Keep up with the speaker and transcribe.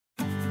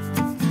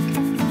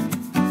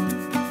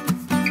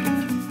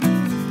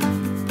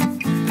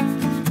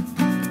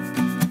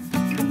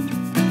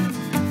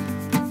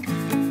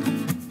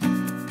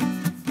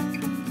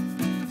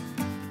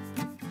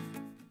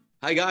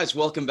Hi guys,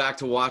 welcome back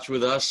to Watch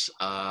with Us.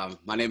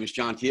 My name is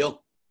John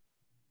Keel.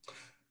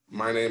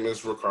 My name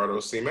is Ricardo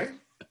Sime.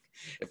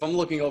 If I'm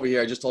looking over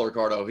here, I just told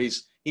Ricardo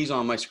he's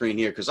on my screen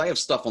here because I have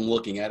stuff I'm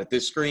looking at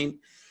this screen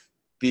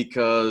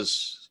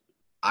because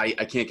I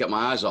can't get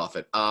my eyes off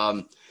it.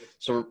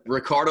 So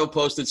Ricardo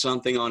posted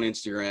something on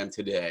Instagram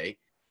today,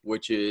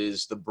 which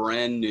is the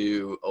brand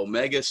new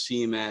Omega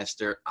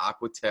Seamaster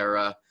Aqua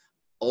Terra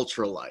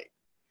Ultralight.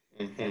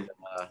 Mm-hmm.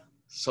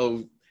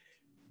 So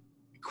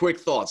quick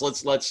thoughts.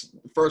 Let's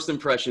first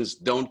impressions.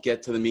 Don't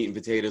get to the meat and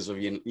potatoes of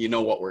you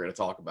know what we're going to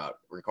talk about,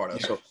 Ricardo.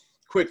 Yeah. So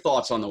quick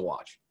thoughts on the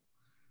watch.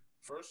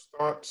 First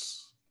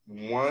thoughts.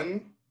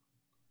 One,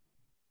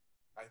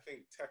 I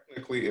think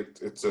technically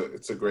it's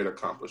a great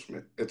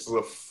accomplishment. It's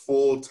a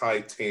full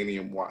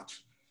titanium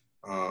watch.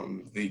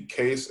 The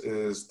case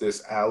is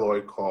this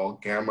alloy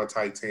called gamma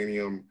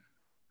titanium.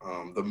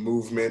 The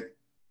movement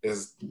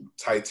is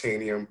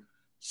titanium.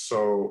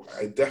 So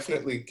I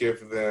definitely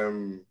give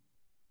them,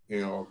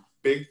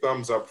 big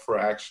thumbs up for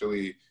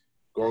actually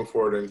going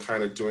forward and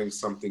kind of doing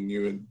something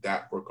new in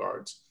that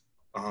regards.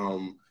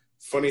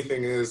 Funny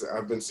thing is,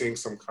 I've been seeing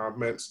some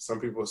comments. Some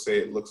people say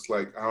it looks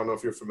like, I don't know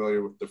if you're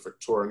familiar with the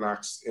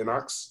Victorinox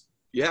Inox.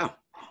 Yeah.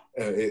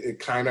 It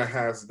kind of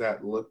has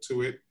that look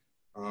to it.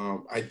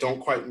 I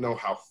don't quite know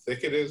how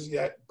thick it is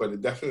yet, but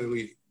it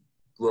definitely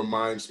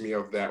reminds me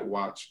of that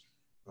watch,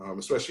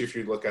 especially if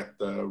you look at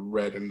the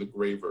red and the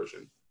gray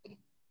version.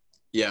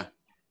 Yeah.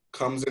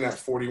 Comes in at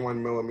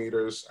 41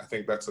 millimeters. I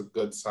think that's a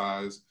good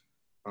size.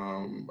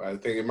 I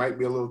think it might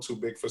be a little too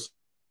big for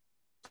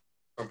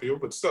some people,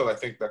 but still, I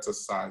think that's a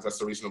size.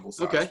 That's a reasonable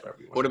size Okay. for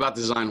everyone. What about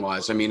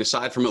design-wise? I mean,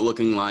 aside from it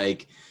looking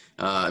like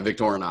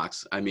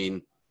Victorinox, I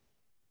mean,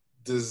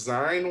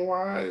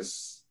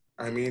 design-wise,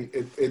 I mean,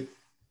 it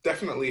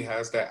definitely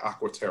has that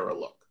Aqua Terra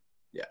look.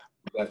 Yeah.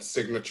 That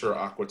signature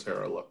Aqua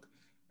Terra look.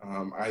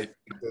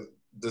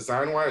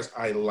 Design-wise,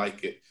 I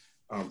like it.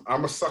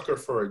 I'm a sucker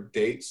for a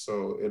date,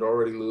 so it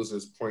already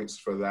loses points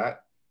for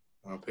that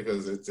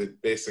because it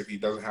basically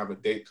doesn't have a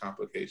date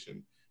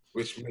complication,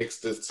 which makes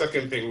the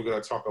second thing we're going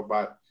to talk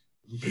about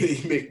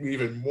make me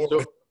even more.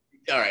 So,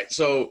 all right.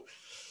 So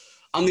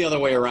I'm the other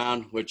way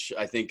around, which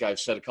I think I've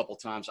said a couple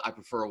times. I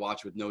prefer a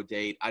watch with no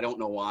date. I don't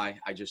know why.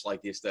 I just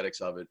like the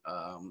aesthetics of it.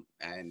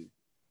 And,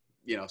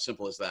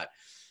 simple as that.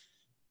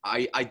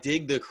 I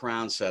dig the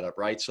crown setup,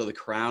 right? So the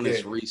crown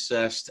is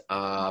recessed.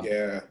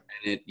 Yeah.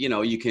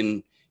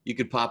 And you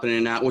could pop it in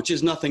and out, which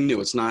is nothing new.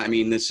 It's not, I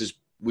mean,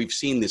 we've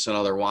seen this in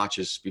other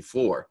watches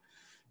before,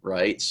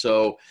 right?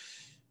 So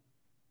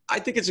I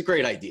think it's a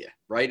great idea,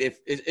 right?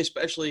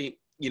 Especially,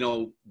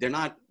 they're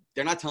not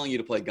telling you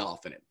to play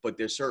golf in it, but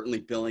they're certainly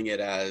billing it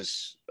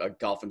as a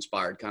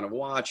golf-inspired kind of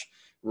watch.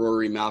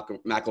 Rory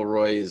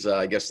McIlroy is,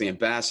 I guess, the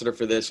ambassador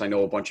for this. I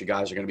know a bunch of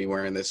guys are going to be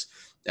wearing this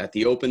at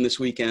the Open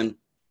this weekend.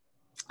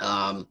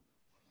 I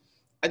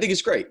think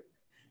it's great.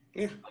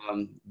 Yeah.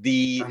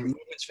 The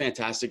movement's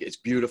fantastic. It's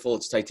beautiful.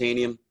 It's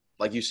titanium,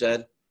 like you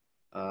said.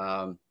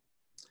 I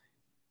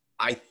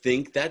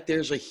think that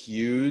there's a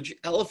huge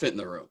elephant in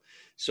the room.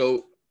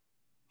 So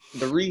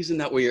the reason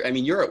that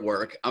you're at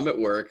work, I'm at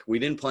work. We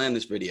didn't plan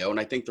this video. And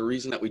I think the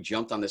reason that we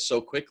jumped on this so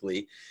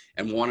quickly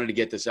and wanted to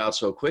get this out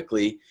so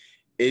quickly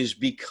is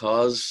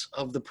because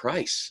of the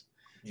price.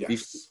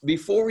 Yes.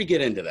 Before we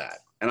get into that,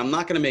 and I'm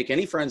not going to make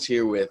any friends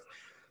here with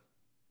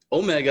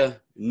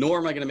Omega, nor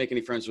am I going to make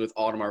any friends with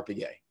Audemars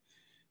Piguet.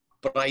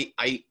 But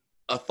a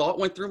thought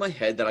went through my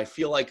head that I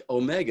feel like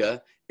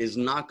Omega is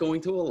not going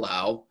to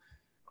allow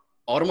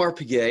Audemars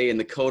Piguet and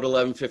the Code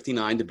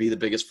 1159 to be the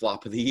biggest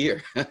flop of the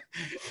year.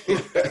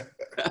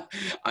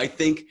 I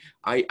think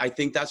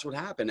that's what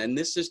happened. And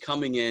this is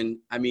coming in.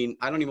 I mean,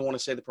 I don't even want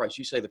to say the price.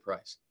 You say the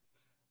price.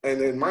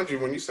 And then, mind you,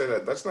 when you say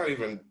that, that's not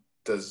even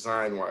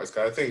design-wise.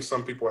 I think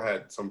some people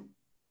had some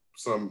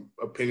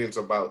opinions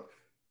about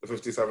the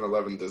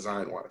 5711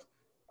 design-wise.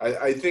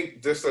 I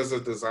think just as a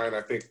design, I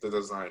think the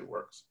design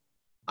works.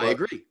 But I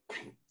agree.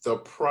 The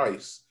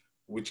price,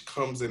 which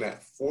comes in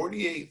at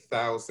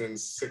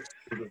 $48,600,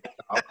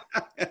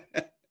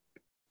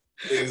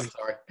 is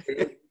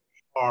very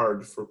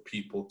hard for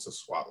people to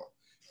swallow.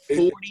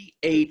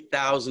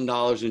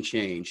 $48,000 and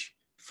change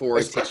for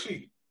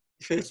especially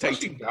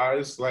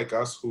guys like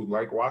us who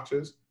like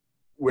watches,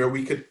 where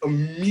we could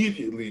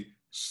immediately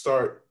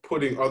start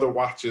putting other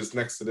watches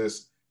next to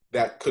this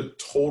that could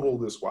total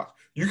this watch.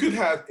 You could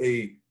have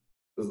a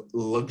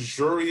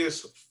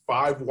luxurious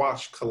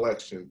 5-watch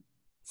collection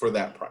for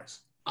that price.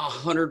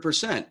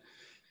 100%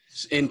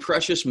 in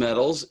precious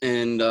metals.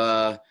 And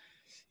wow.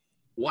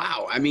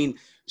 I mean,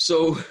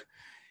 so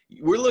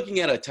we're looking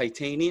at a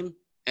titanium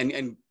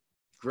and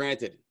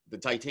granted, the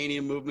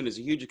titanium movement is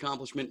a huge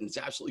accomplishment and it's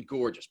absolutely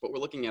gorgeous, but we're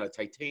looking at a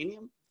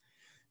titanium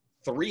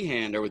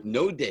 3-hander with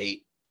no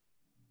date,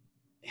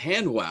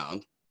 hand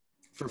wound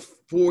for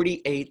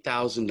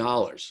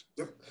 $48,000.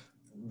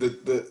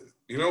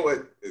 You know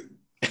what?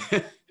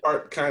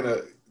 Part kind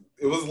of,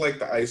 it was like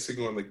the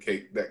icing on the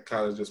cake that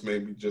kind of just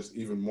made me just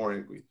even more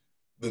angry.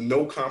 The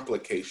no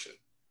complication.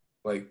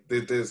 Like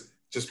there's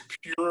just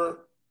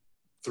pure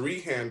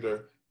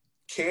 3-hander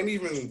can't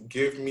even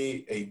give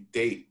me a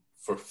date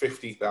for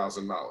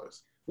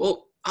 $50,000.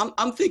 Well,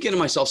 I'm thinking to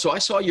myself, so I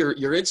saw your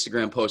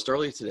Instagram post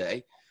earlier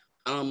today,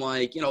 and I'm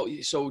like,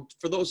 so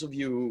for those of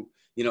you,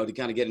 to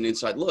kind of get an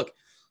inside look,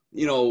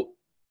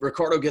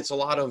 Ricardo gets a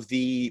lot of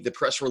the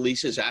press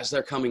releases as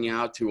they're coming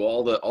out to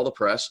all the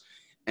press,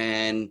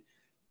 and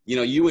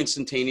you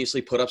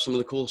instantaneously put up some of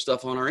the cool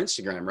stuff on our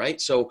Instagram,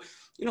 right? So,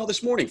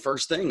 this morning,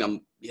 first thing, I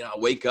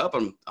wake up,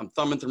 I'm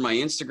thumbing through my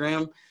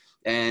Instagram,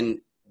 and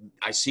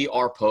I see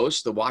our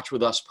post, the Watch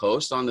With Us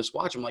post on this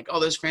watch. I'm like, oh,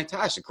 this is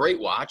fantastic. Great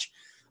watch.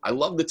 I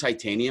love the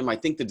titanium. I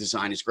think the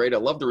design is great. I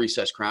love the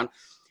recessed crown.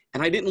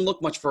 And I didn't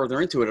look much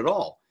further into it at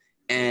all.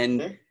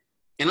 And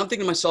I'm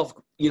thinking to myself,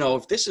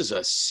 if this is a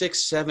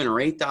 $6,000, $7,000,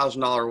 or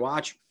 $8,000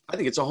 watch, I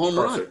think it's a home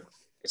run.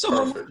 It's a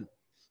home run,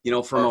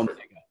 from Omega.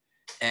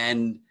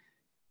 And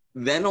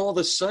then all of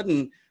a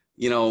sudden,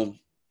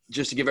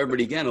 just to give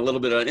everybody, again, a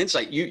little bit of an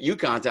insight, you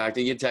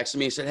contacted, you texted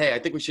me and said, hey, I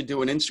think we should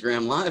do an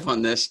Instagram live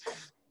on this.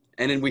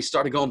 And then we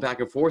started going back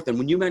and forth. And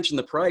when you mentioned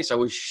the price, I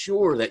was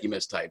sure that you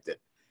mistyped it.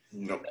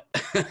 Nope.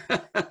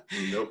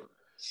 Nope.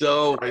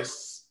 So,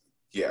 price,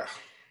 yeah.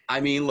 I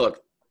mean,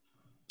 look,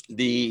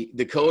 the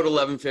code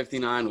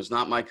 1159 was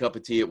not my cup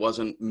of tea. It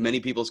wasn't many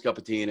people's cup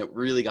of tea, and it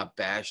really got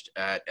bashed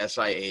at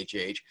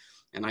SIHH.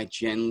 And I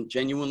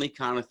genuinely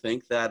kind of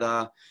think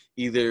that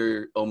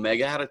either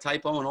Omega had a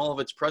typo in all of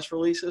its press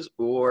releases,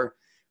 or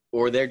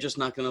they're just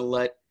not going to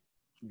let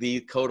the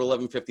code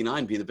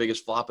 1159 be the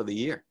biggest flop of the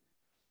year.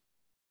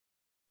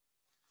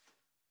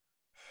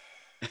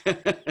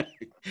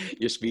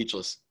 You're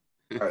speechless.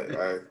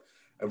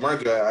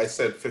 Mind you, I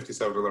said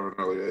 5711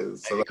 earlier.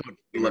 So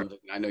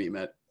I know you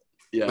meant.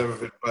 Yeah.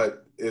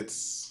 But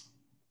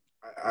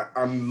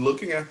I'm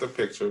looking at the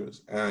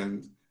pictures,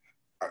 and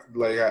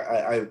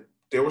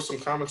there were some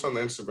comments on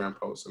the Instagram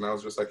post, and I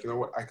was just like, you know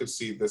what? I could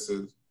see this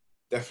is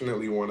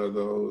definitely one of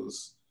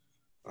those.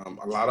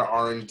 A lot of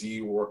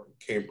R&D work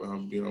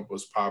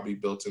was probably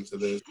built into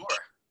this. Sure.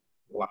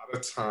 A lot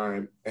of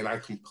time, and I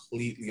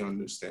completely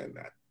understand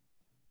that.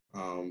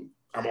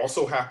 I'm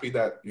also happy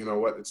that,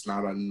 it's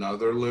not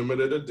another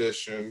limited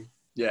edition.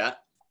 Yeah.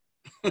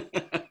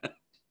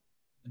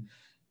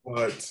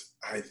 But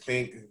I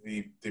think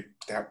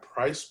that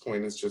price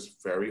point is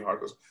just very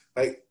hard.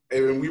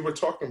 And we were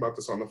talking about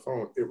this on the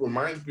phone. It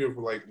reminds me of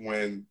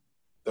when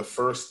the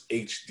first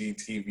HD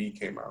TV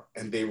came out,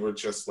 and they were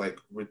just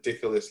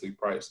ridiculously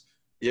priced.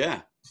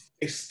 Yeah.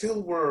 They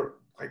still were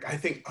I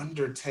think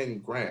under 10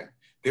 grand.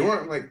 They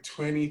weren't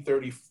 20,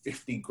 30,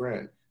 50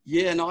 grand.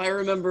 Yeah, no, I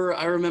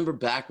remember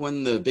back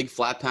when the big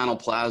flat panel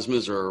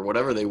plasmas or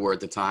whatever they were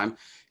at the time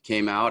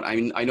came out. I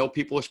mean, I know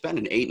people were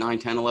spending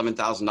 $8,000, $9,000, $10,000,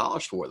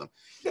 $11,000 for them.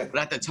 Yeah. But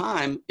at the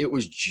time, it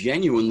was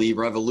genuinely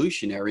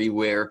revolutionary,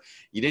 where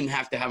you didn't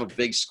have to have a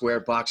big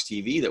square box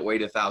TV that weighed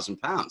 1,000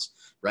 pounds,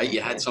 right? Mm-hmm.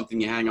 You had something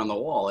you hang on the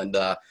wall. And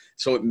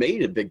so it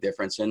made a big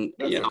difference. And,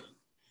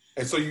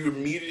 And so you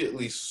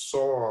immediately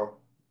saw,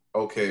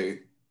 okay,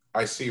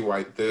 I see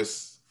why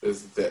this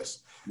is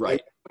this.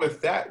 Right. And with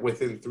that,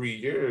 within 3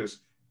 years,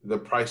 the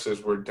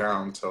prices were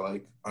down to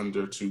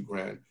under $2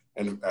 grand.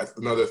 And at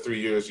another 3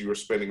 years, you were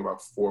spending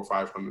about $400 or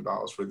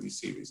 $500 for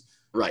these TVs.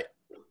 Right.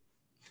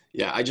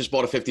 Yeah, I just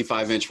bought a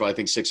 55-inch for I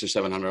think $600 or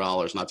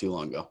 $700 not too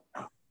long ago.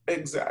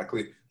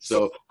 Exactly.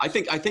 So I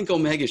think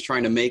Omega is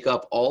trying to make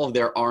up all of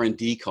their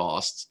R&D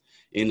costs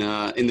in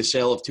the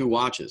sale of two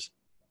watches.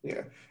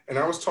 Yeah, and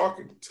I was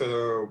talking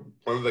to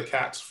one of the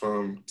cats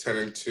from 10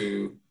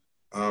 into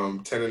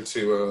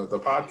the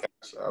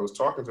podcast. I was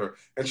talking to her,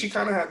 and she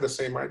kind of had the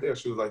same idea.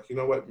 She was like, you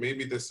know what?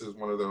 Maybe this is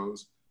one of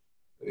those,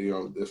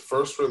 the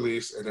first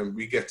release, and then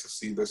we get to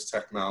see this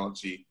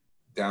technology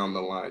down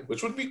the line,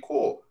 which would be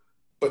cool.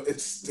 But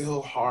it's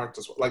still hard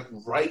to,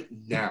 right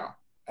now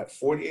at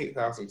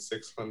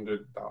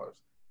 $48,600,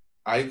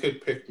 I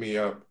could pick me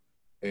up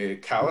a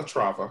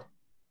Calatrava,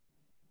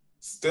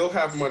 still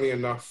have money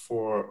enough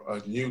for a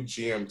new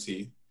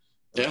GMT,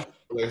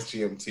 less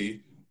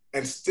GMT,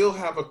 and still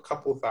have a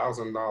couple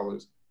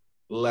 $1,000s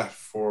left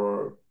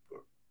for,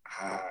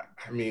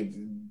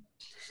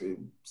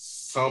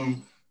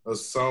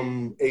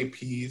 some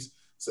APs.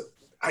 So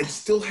I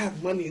still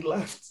have money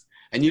left.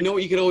 And you know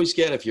what you could always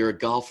get if you're a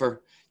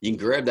golfer? You can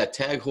grab that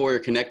Tag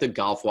Heuer connected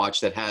golf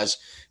watch that has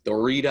the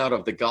readout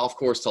of the golf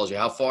course, tells you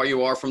how far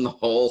you are from the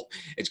hole.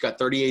 It's got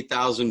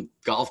 38,000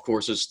 golf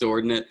courses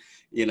stored in it.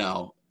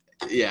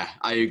 Yeah,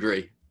 I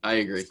agree.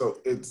 So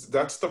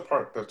that's the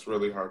part that's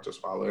really hard to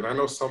swallow. And I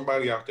know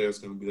somebody out there is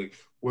going to be like,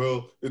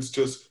 well, it's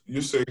just,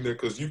 you're saying that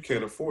because you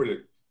can't afford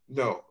it.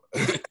 No.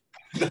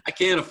 I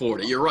can't afford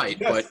it. You're right.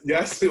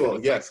 Yes, I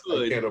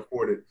can't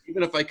afford it.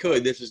 Even if I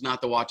could, this is not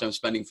the watch I'm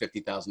spending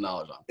 $50,000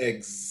 on.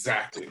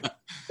 Exactly.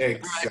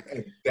 Exactly.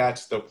 Right.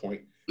 That's the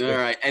point. All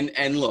right.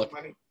 And look.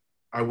 Money,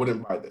 I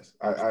wouldn't buy this.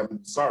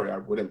 I'm sorry, I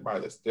wouldn't buy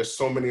this. There's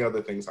so many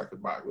other things I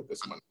could buy with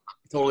this money.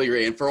 Totally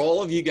agree. And for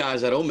all of you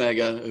guys at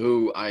Omega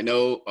who I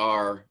know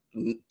are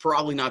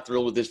probably not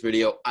thrilled with this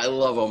video, I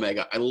love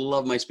Omega. I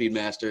love my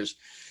Speedmasters.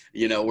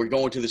 We're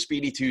going to the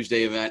Speedy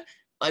Tuesday event.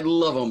 I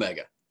love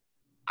Omega.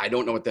 I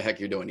don't know what the heck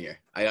you're doing here.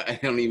 I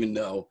don't even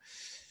know.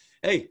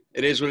 Hey,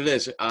 it is what it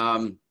is.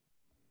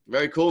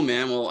 Very cool,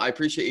 man. Well, I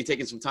appreciate you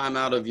taking some time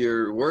out of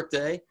your work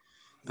day.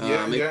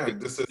 Yeah.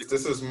 This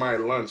is my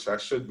lunch. I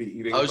should be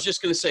eating. I was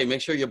just gonna say,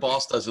 make sure your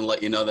boss doesn't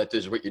let you know that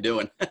this is what you're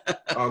doing.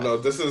 Oh no,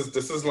 this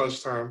is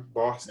lunchtime,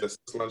 boss. This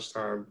is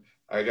lunchtime.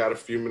 I got a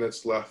few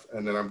minutes left,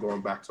 and then I'm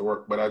going back to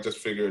work. But I just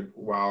figured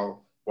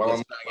while Let's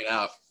I'm bang it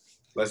out.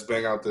 let's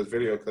bang out this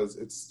video because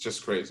it's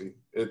just crazy.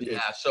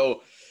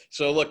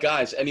 So look,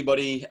 guys,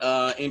 anybody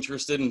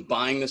interested in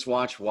buying this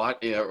watch,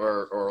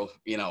 or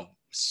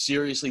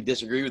seriously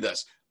disagree with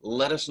us,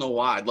 let us know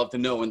why. I'd love to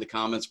know in the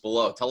comments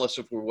below. Tell us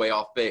if we're way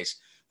off base.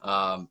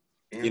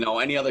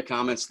 Any other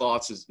comments,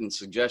 thoughts, and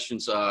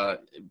suggestions,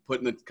 put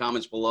in the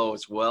comments below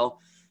as well.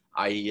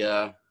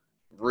 I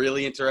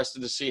really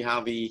interested to see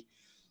how the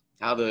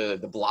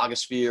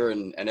blogosphere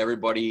and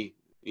everybody,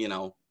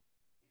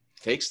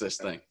 takes this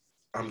thing.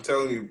 I'm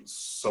telling you,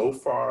 so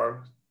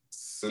far,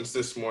 since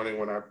this morning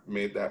when I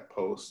made that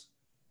post,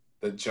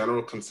 the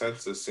general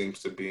consensus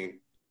seems to be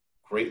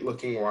great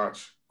looking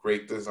watch,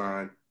 great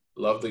design,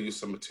 love the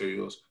use of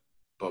materials,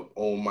 but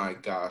oh my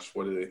gosh,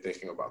 what are they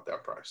thinking about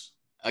that price?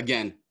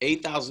 Again,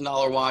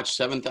 $8,000 watch,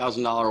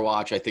 $7,000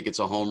 watch. I think it's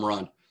a home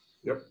run.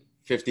 Yep.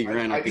 50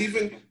 grand. I'd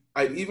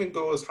even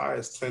go as high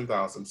as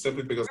 10,000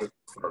 simply because it's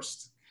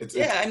first.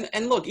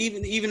 And look,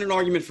 even an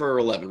argument for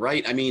 11,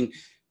 right? I mean,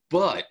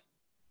 but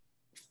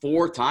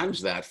 4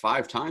 times that,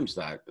 5 times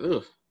that,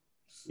 ugh,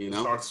 It's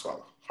hard to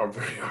swallow.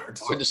 Very hard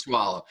to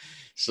swallow.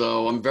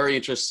 So I'm very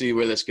interested to see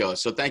where this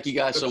goes. So thank you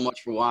guys so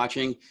much for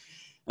watching.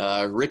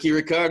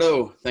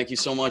 Ricardo, thank you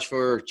so much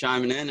for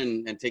chiming in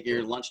and taking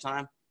your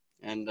lunchtime.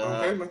 And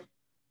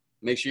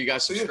make sure you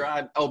guys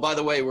subscribe. Oh, by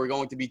the way, we're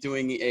going to be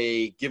doing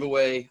a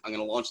giveaway. I'm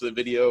going to launch the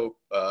video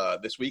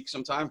this week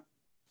sometime.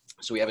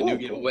 So we have a new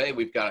giveaway.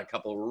 We've got a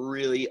couple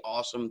really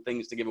awesome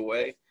things to give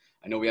away.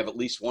 I know we have at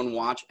least 1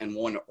 watch and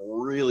 1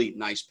 really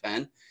nice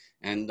pen.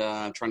 And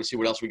trying to see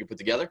what else we can put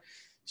together.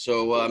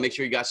 So make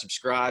sure you guys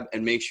subscribe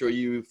and make sure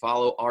you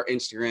follow our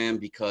Instagram,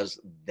 because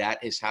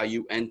that is how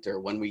you enter.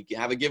 When we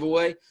have a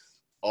giveaway,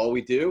 all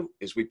we do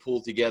is we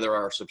pull together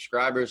our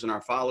subscribers and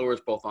our followers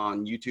both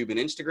on YouTube and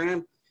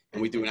Instagram,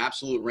 and we do an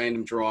absolute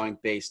random drawing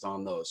based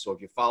on those. So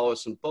if you follow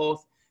us on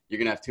both, you're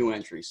going to have 2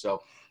 entries.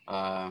 So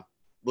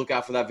look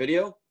out for that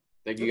video.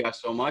 Thank you guys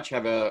so much.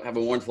 Have a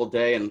wonderful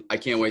day, and I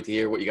can't wait to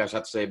hear what you guys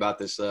have to say about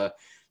this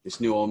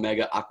new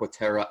Omega Aqua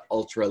Terra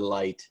Ultra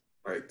Light.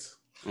 Right.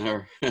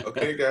 All right.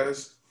 Okay,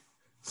 guys.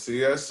 See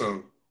you guys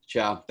soon.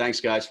 Ciao. Thanks,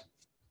 guys.